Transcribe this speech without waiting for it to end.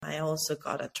also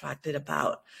got attracted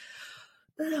about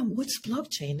what's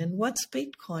blockchain and what's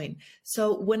Bitcoin.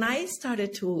 So when I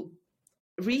started to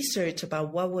research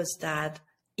about what was that,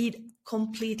 it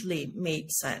completely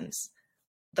made sense.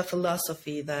 The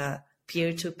philosophy, the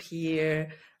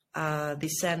peer-to-peer,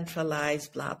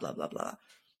 decentralized, blah, blah, blah, blah.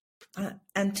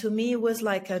 And to me, it was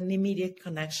like an immediate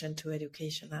connection to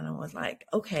education. And I was like,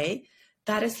 okay,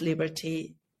 that is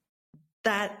liberty.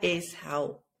 That is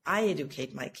how I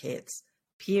educate my kids,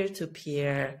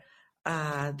 peer-to-peer,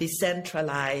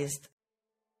 decentralized.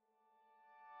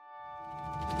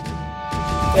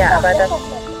 Ja, aber das...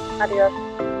 Adios.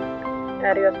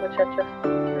 Adios, muchachos.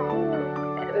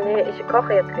 Nee, ich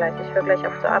koche jetzt gleich. Ich höre gleich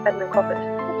auf zu arbeiten, dann koche ich.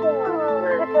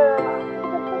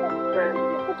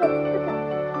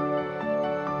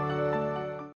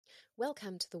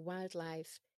 Welcome to the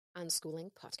Wildlife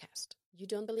Unschooling Podcast. You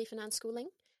don't believe in unschooling?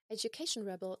 Education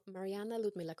rebel Mariana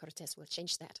Ludmila Cortez will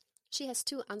change that. She has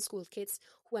 2 unschooled kids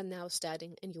who are now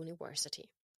studying in university.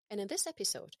 And in this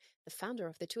episode, the founder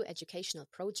of the 2 educational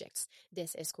projects,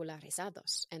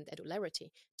 Desescolarizados and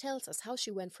Edularity, tells us how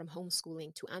she went from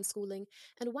homeschooling to unschooling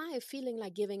and why feeling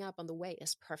like giving up on the way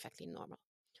is perfectly normal.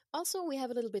 Also, we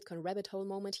have a little Bitcoin rabbit hole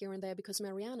moment here and there because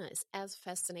Mariana is as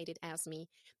fascinated as me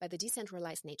by the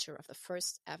decentralized nature of the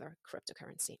first ever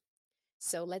cryptocurrency.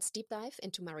 So let's deep dive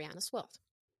into Mariana's world.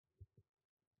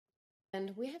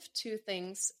 And we have 2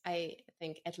 things, I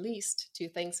think at least 2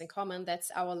 things in common. That's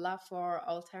our love for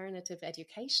alternative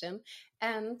education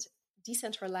and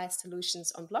decentralized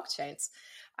solutions on blockchains.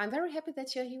 I'm very happy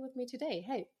that you're here with me today.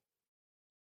 Hey.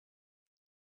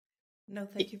 No,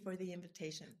 thank you for the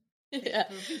invitation. Yeah,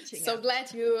 so out.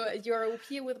 Glad you're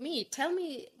here with me. Tell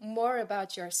me more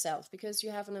about yourself because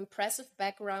you have an impressive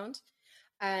background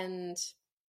and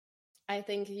I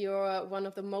think you're one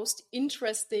of the most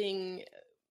interesting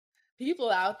people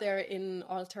out there in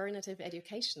alternative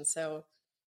education. So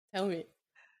tell me.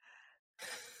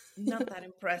 Not that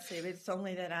impressive. It's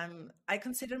only that I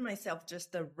consider myself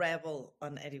just a rebel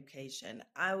on education.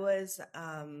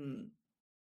 I'm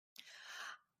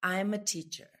a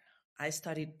teacher. I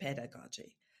studied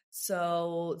pedagogy.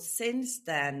 So since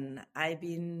then, I've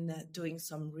been doing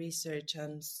some research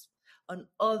on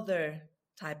other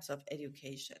types of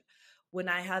education. When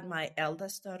I had my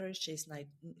eldest daughter, she's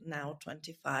now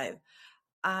 25,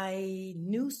 I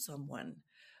knew someone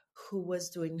who was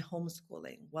doing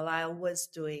homeschooling while I was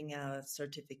doing a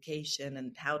certification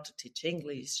and how to teach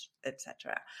English,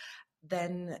 etc.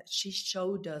 Then she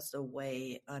showed us a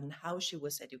way on how she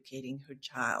was educating her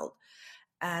child.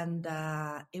 And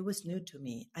it was new to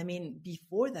me. I mean,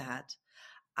 before that,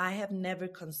 I have never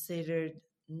considered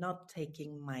not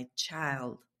taking my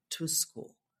child to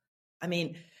school. I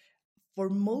mean, for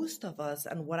most of us,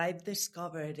 and what I've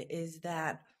discovered is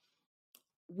that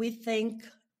we think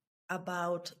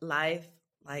about life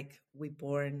like we're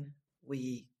born,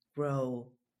 we grow,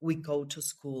 we go to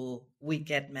school, we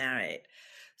get married.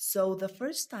 So the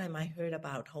first time I heard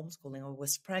about homeschooling, I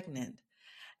was pregnant.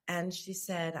 And she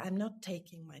said, I'm not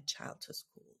taking my child to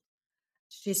school.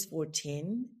 She's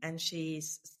 14 and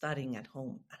she's studying at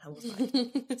home. And I was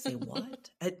like, say what?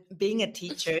 Being a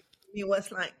teacher, he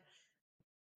was like,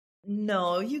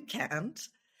 no, you can't.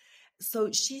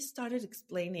 So she started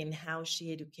explaining how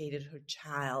she educated her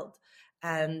child.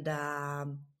 And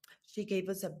she gave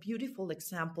us a beautiful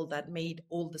example that made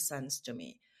all the sense to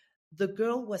me. The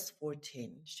girl was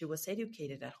 14. She was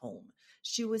educated at home.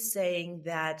 She was saying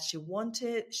that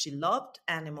she loved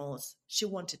animals. She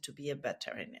wanted to be a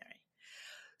veterinary.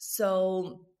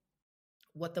 So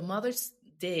what the mothers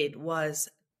did was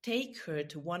take her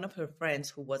to one of her friends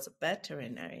who was a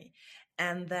veterinary.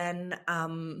 And then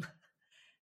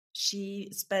she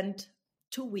spent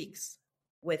 2 weeks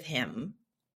with him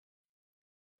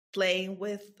playing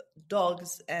with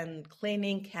dogs and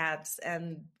cleaning cats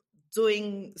and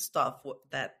doing stuff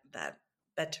that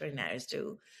veterinarians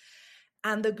do.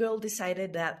 And the girl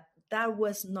decided that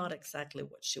was not exactly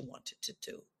what she wanted to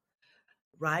do,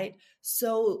 right?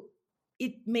 So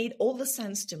it made all the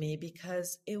sense to me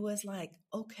because it was like,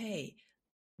 okay,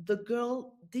 the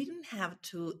girl didn't have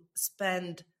to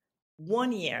spend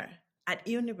 1 year at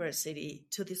university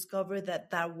to discover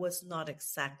that was not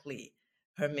exactly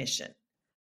her mission.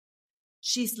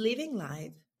 She's living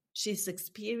life. She's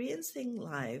experiencing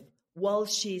life while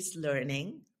she's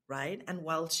learning, right? And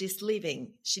while she's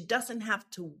living, she doesn't have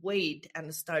to wait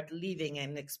and start living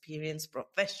and experience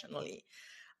professionally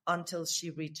until she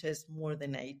reaches more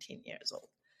than 18 years old.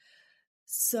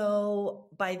 So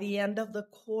by the end of the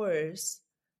course,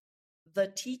 the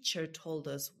teacher told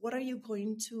us, what are you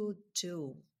going to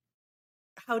do?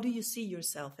 How do you see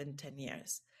yourself in 10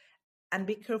 years? And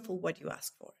be careful what you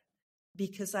ask for.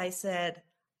 because I said,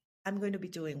 I'm going to be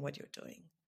doing what you're doing.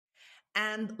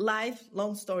 And life,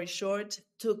 long story short,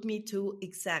 took me to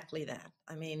exactly that.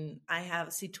 I mean, I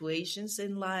have situations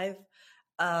in life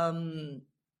that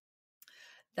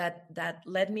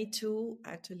led me to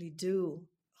actually do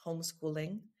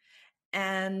homeschooling.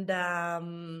 And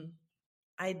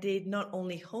I did not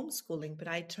only homeschooling, but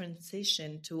I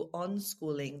transitioned to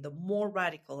unschooling, the more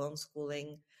radical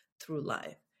unschooling through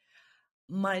life.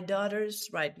 My daughters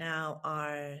right now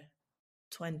are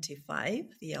 25,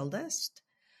 the eldest.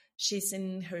 She's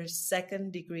in her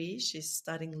second degree. She's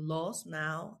studying laws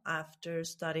now after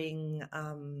studying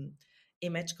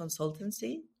image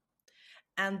consultancy.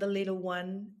 And the little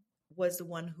one was the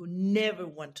one who never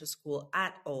went to school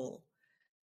at all.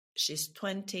 She's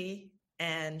 20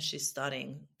 and she's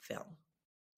studying film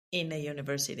in a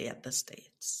university at the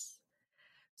States.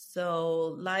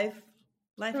 So life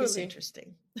is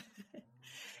interesting.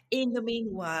 In the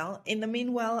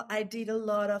meanwhile, I did a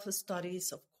lot of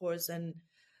studies, of course, and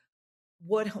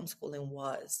what homeschooling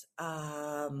was.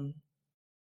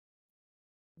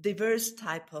 Diverse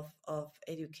type of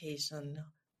education,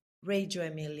 Reggio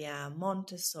Emilia,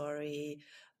 Montessori,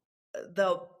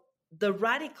 the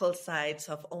radical sides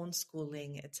of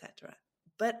unschooling, etc.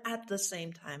 But at the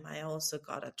same time, I also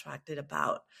got attracted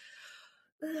about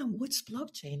what's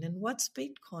blockchain and what's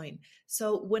Bitcoin.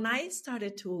 So when I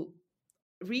started to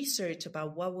research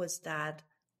about what was that,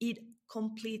 it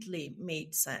completely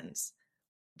made sense.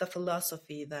 The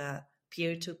philosophy, the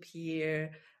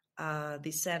peer-to-peer,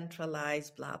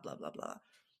 decentralized, blah, blah, blah, blah.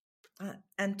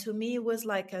 And to me, it was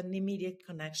like an immediate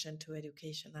connection to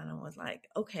education. And I was like,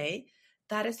 okay,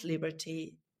 that is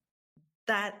liberty.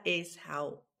 That is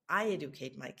how I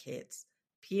educate my kids,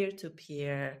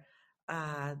 peer-to-peer,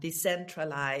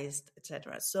 decentralized,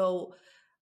 etc. So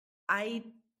I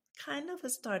kind of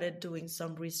started doing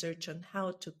some research on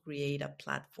how to create a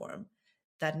platform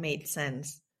that made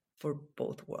sense for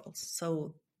both worlds.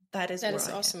 So that is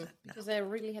awesome, because I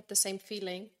really had the same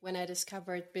feeling when I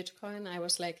discovered Bitcoin. I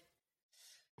was like,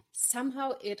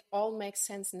 somehow it all makes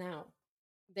sense now.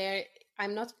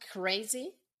 I'm not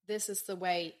crazy. This is the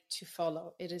way to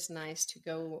follow. It is nice to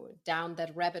go down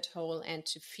that rabbit hole and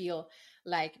to feel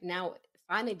like now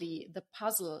finally the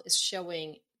puzzle is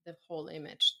showing the whole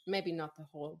image. Maybe not the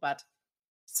whole, but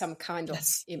some kind of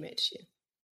image.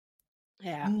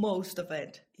 Yeah. Most of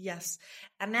it, yes.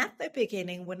 And at the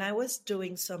beginning, when I was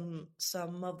doing some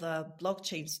of the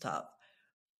blockchain stuff,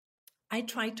 I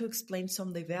tried to explain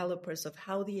some developers of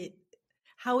how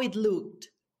it looked,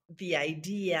 the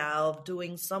idea of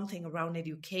doing something around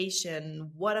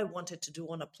education, what I wanted to do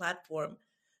on a platform.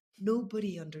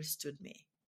 Nobody understood me.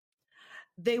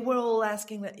 They were all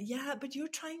asking that, yeah, but you're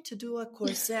trying to do a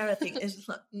Coursera thing.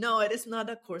 No, it is not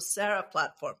a Coursera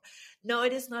platform. No,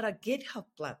 it is not a GitHub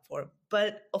platform.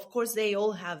 But of course, they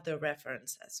all have their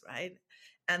references, right?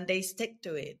 And they stick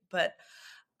to it. But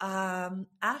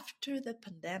after the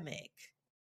pandemic,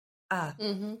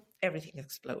 everything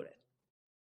exploded.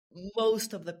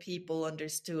 Most of the people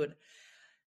understood.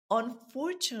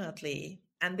 Unfortunately,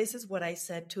 and this is what I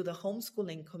said to the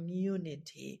homeschooling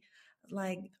community,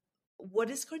 like,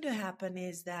 what is going to happen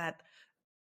is that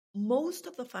most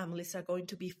of the families are going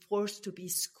to be forced to be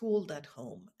schooled at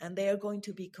home, and they are going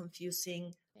to be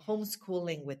confusing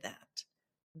homeschooling with that.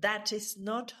 That is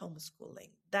not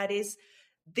homeschooling. That is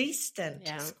distant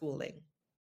schooling,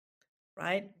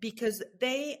 right? Because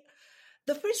the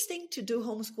first thing to do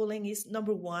homeschooling is,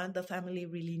 number one, the family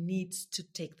really needs to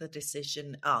take the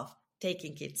decision of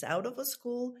taking kids out of a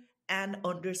school and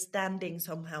understanding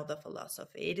somehow the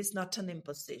philosophy. It is not an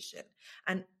imposition.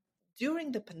 And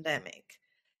during the pandemic,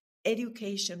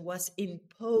 education was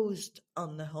imposed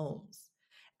on the homes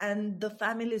and the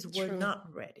families were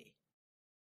not ready.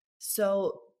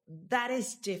 So that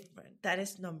is different. That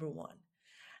is number one.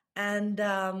 And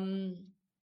I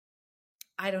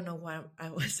don't know why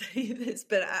I was saying this,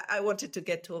 but I wanted to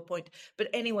get to a point. But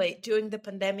anyway, during the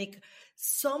pandemic,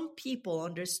 some people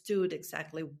understood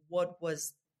exactly what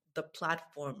was the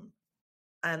platform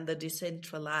and the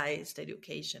decentralized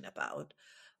education about,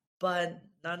 but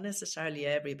not necessarily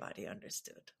everybody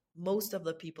understood. Most of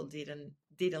the people didn't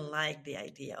like the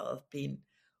idea of being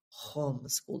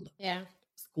homeschooled. Yeah,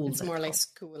 schooled it's more like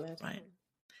school at right.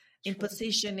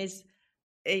 Imposition is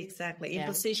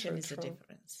imposition is a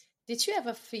difference. Did you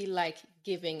ever feel like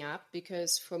giving up?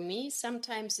 Because for me,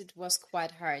 sometimes it was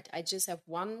quite hard. I just have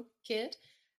one kid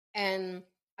and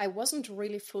I wasn't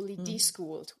really fully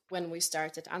deschooled when we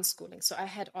started unschooling. So I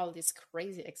had all these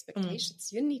crazy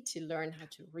expectations. You need to learn how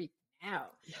to read now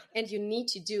and you need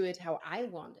to do it how I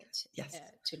want it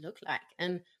to look like.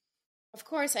 And Of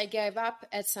course, I gave up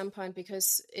at some point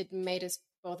because it made us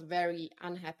both very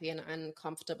unhappy and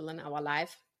uncomfortable in our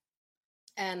life.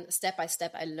 And step by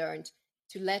step, I learned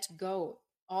to let go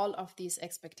all of these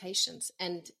expectations.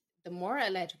 And the more I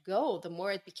let go, the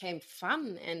more it became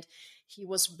fun. And he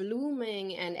was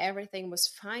blooming and everything was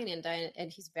fine.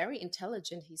 And he's very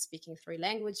intelligent. He's speaking 3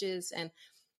 languages. And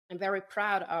I'm very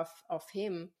proud of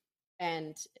him.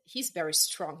 And he's very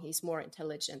strong. He's more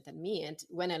intelligent than me. And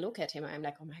when I look at him, I'm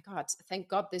like, oh my God, thank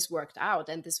God this worked out.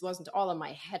 And this wasn't all in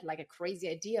my head like a crazy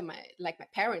idea. My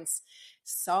parents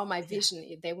saw my vision.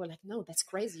 Yeah. They were like, no, that's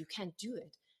crazy. You can't do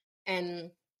it.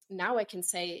 And now I can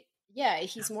say, yeah,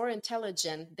 he's more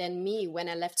intelligent than me when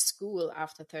I left school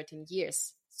after 13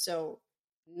 years. So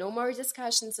no more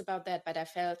discussions about that. But I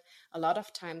felt a lot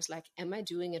of times like, am I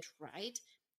doing it right?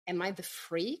 Am I the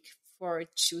freak for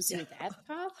choosing that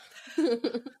path?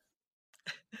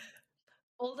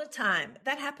 All the time.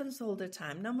 That happens all the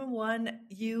time. Number one,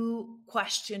 you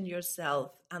question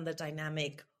yourself and the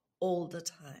dynamic all the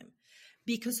time.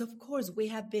 Because, of course, we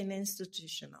have been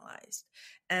institutionalized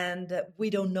and we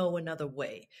don't know another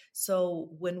way. So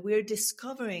when we're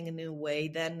discovering a new way,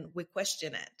 then we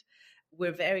question it.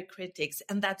 We're very critics.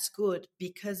 And that's good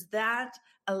because that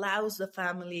allows the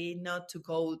family not to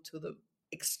go to the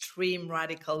extreme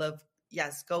radical of,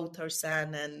 yes, go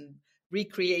Tarzan and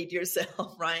recreate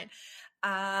yourself, right?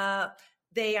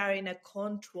 They are in a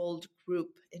controlled group,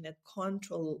 in a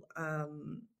controlled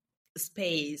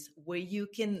space where you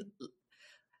can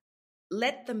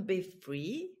let them be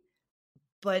free,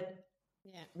 but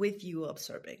with you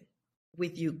observing,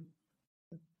 with you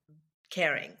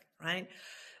caring, right?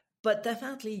 But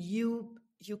definitely you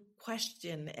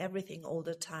question everything all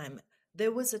the time.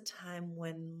 There was a time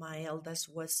when my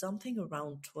eldest was something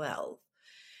around 12.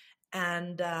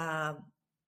 And at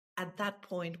that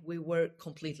point, we were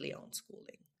completely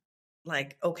unschooling.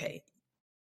 Like, okay,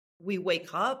 we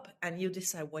wake up and you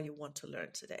decide what you want to learn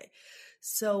today.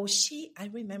 So I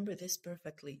remember this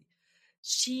perfectly.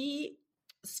 She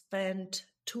spent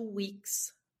 2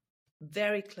 weeks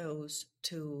very close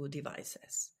to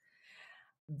devices,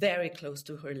 very close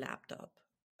to her laptop.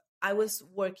 I was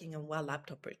working on 1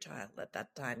 laptop per child at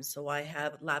that time. So I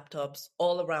have laptops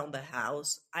all around the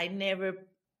house. I never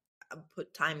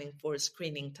put timing for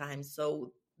screening time.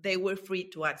 So they were free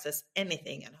to access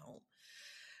anything at home.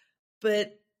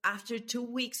 But after 2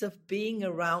 weeks of being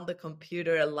around the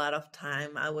computer a lot of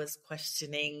time, I was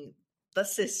questioning the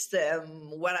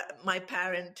system, my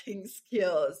parenting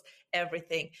skills,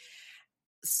 everything.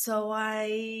 So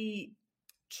I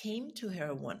came to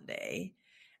her one day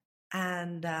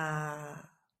and I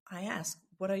asked,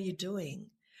 what are you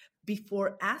doing?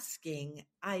 Before asking,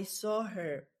 I saw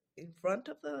her in front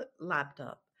of the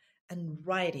laptop and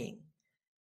writing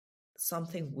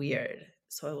something weird.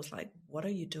 So I was like, what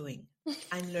are you doing?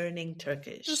 I'm learning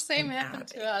Turkish. The same happened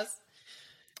to us.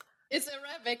 It's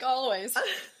Arabic always.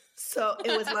 So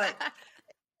it was like,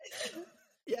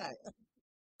 yeah.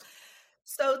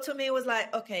 So to me, it was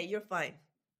like, okay, you're fine.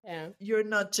 Yeah. You're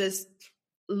not just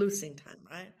losing time,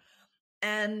 right?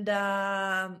 And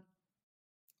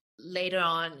later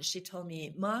on, she told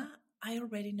me, Ma, I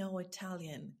already know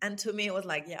Italian. And to me, it was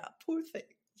like, yeah, poor thing.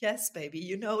 Yes, baby,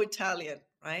 you know Italian,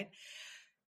 right?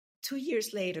 2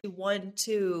 years later, we went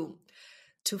to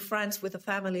France with a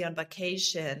family on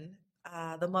vacation.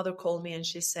 The mother called me and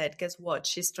she said, guess what?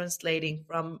 She's translating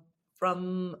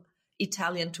from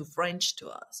Italian to French to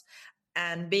us.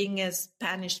 And being a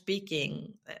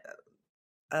Spanish-speaking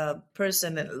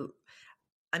person,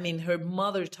 I mean, her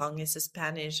mother tongue is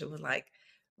Spanish. It was like,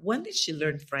 when did she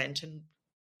learn French? And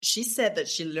she said that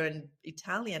she learned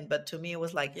Italian, but to me, it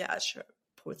was like, yeah, sure.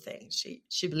 Poor thing.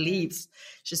 She believes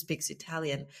she speaks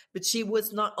Italian, but she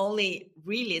was not only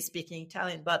really speaking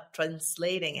Italian, but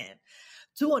translating it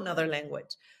to another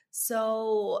language.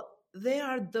 So there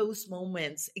are those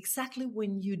moments exactly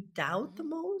when you doubt the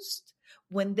most,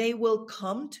 when they will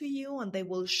come to you and they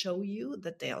will show you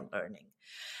that they are learning.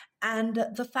 And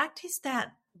the fact is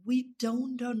that we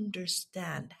don't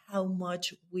understand how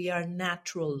much we are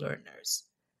natural learners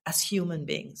as human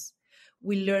beings.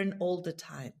 We learn all the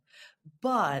time.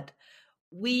 But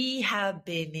we have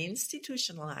been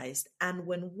institutionalized. And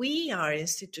when we are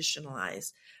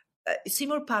institutionalized,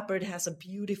 Seymour Papert has a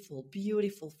beautiful,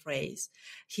 beautiful phrase.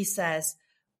 He says,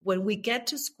 when we get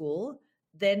to school,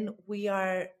 then we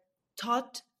are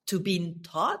taught to be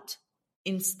taught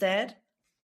instead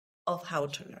of how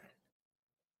to learn.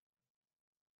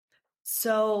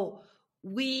 So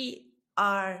we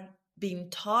are being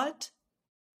taught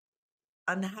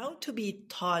on how to be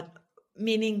taught,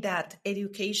 meaning that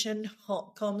education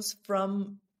comes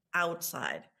from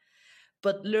outside.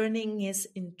 but learning is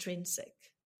intrinsic.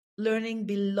 Learning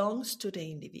belongs to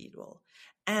the individual,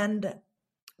 and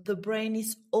the brain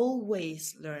is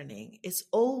always learning, is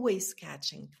always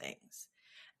catching things.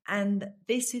 And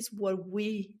this is what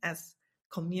we as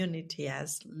community,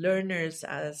 as learners,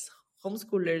 as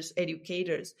homeschoolers,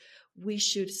 educators, we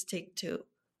should stick to.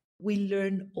 We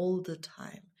learn all the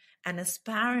time. And as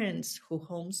parents who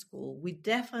homeschool, we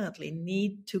definitely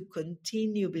need to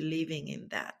continue believing in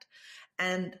that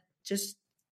and just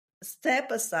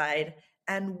step aside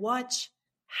and watch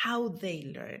how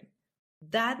they learn.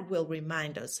 That will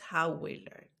remind us how we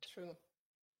learned. True.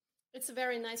 It's a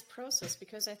very nice process,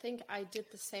 because I think I did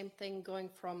the same thing going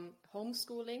from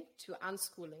homeschooling to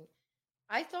unschooling.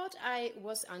 I thought I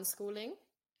was unschooling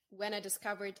when I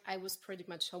discovered I was pretty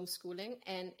much homeschooling,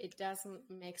 and it doesn't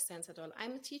make sense at all.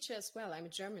 I'm a teacher as well. I'm a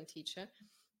German teacher.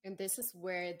 And this is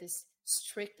where this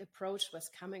strict approach was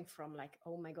coming from. Like,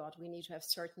 oh my God, we need to have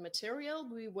certain material.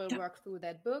 We will work through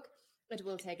that book. It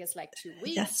will take us like 2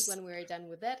 weeks. Yes. When we're done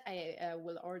with that, I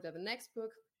will order the next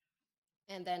book.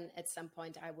 And then at some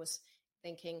point I was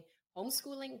thinking,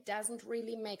 homeschooling doesn't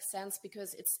really make sense,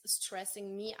 because it's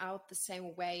stressing me out the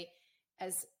same way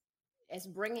as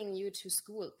bringing you to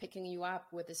school, picking you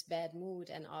up with this bad mood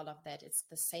and all of that. It's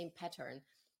the same pattern.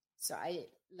 So I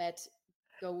let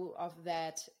go of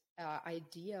that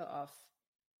idea of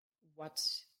what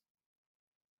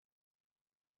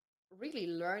really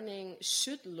learning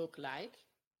should look like.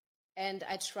 And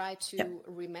I try to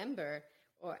remember,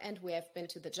 and we have been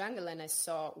to the jungle, and I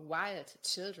saw wild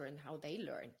children, how they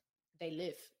learn. They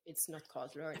live. It's not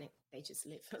called learning. They just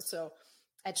live. So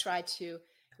I try to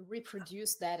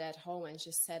reproduce that at home and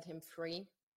just set him free.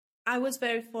 I was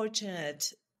very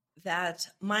fortunate that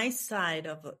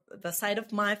the side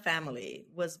of my family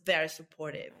was very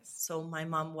supportive. So my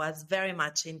mom was very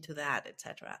much into that,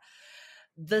 etc.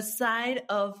 The side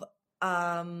of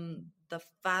the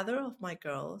father of my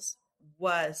girls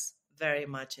was very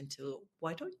much into,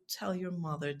 why don't you tell your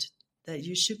mother that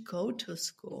you should go to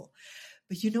school?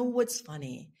 But you know what's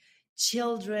funny?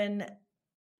 Children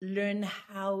learn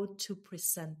how to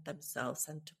present themselves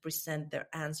and to present their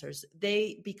answers.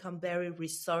 They become very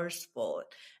resourceful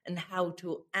in how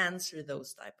to answer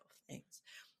those type of things.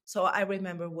 So I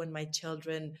remember when my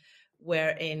children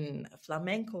were in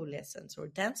flamenco lessons or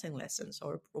dancing lessons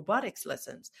or robotics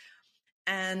lessons,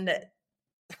 and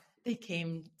they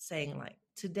came saying, like,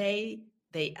 today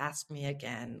they asked me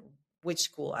again which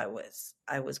school I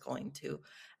was going to,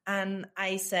 and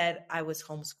I said I was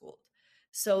homeschooled.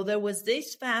 So there was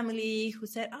this family who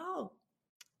said, oh,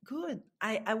 good,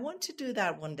 I want to do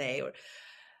that one day. Or,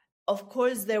 of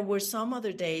course, there were some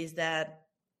other days that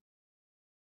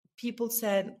people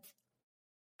said,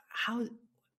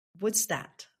 what's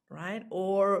that, right?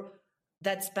 Or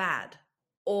that's bad.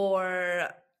 Or,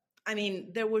 I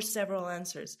mean, there were several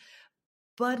answers.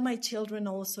 But my children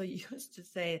also used to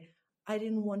say, I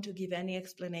didn't want to give any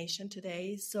explanation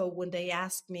today. So when they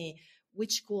asked me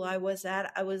which school I was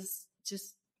at, I was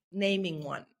just naming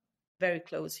one very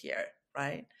close here,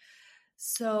 right?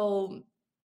 So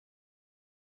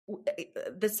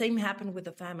the same happened with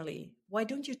the family. Why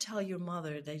don't you tell your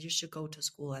mother that you should go to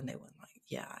school? And they went like,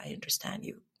 yeah, I understand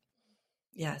you.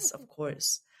 Yes, of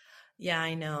course. Yeah,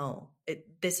 I know.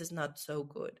 This is not so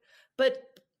good. But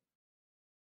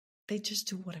they just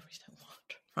do whatever they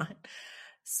want, right?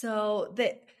 So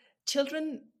the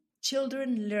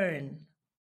children learn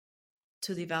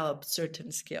to develop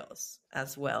certain skills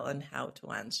as well, and how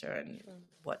to answer and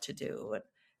what to do.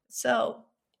 So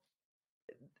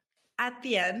at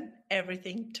the end,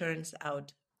 everything turns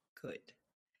out good.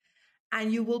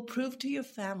 And you will prove to your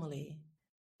family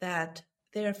that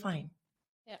they're fine.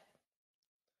 Yeah.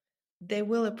 They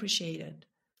will appreciate it.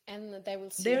 And they will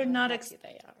see they're how not happy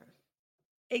they are.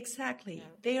 Exactly. Yeah.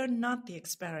 They are not the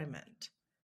experiment.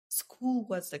 School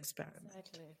was the experiment.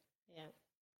 Exactly. Yeah.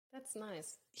 That's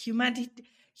nice.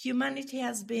 Humanity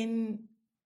has been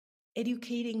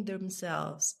educating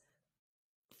themselves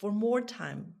for more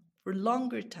time, for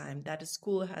longer time that a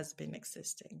school has been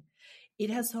existing. It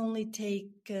has only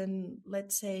taken,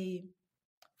 let's say,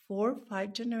 4 or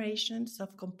 5 generations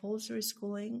of compulsory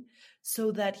schooling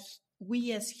so that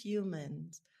we as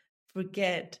humans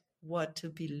forget what to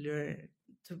be learned,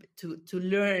 to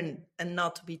learn and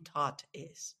not to be taught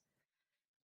is.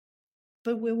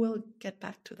 But we will get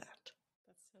back to that.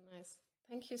 That's so nice.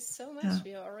 Thank you so much. Yeah.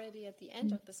 We are already at the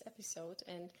end of this episode,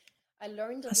 and I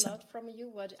learned a lot from you.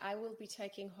 What I will be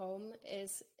taking home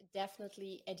is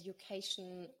definitely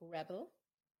education rebel.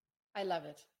 I love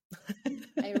it.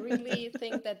 I really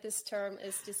think that this term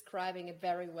is describing it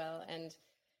very well. And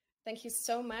thank you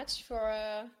so much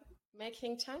for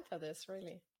making time for this,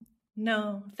 really.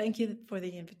 No, thank you for the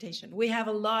invitation. We have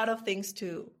a lot of things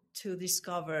to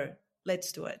discover.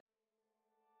 Let's do it.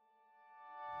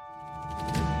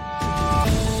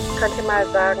 Könnt ihr mal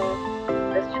sagen,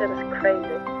 this shit is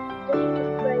crazy. This shit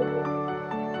is crazy.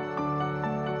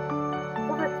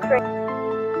 What is crazy?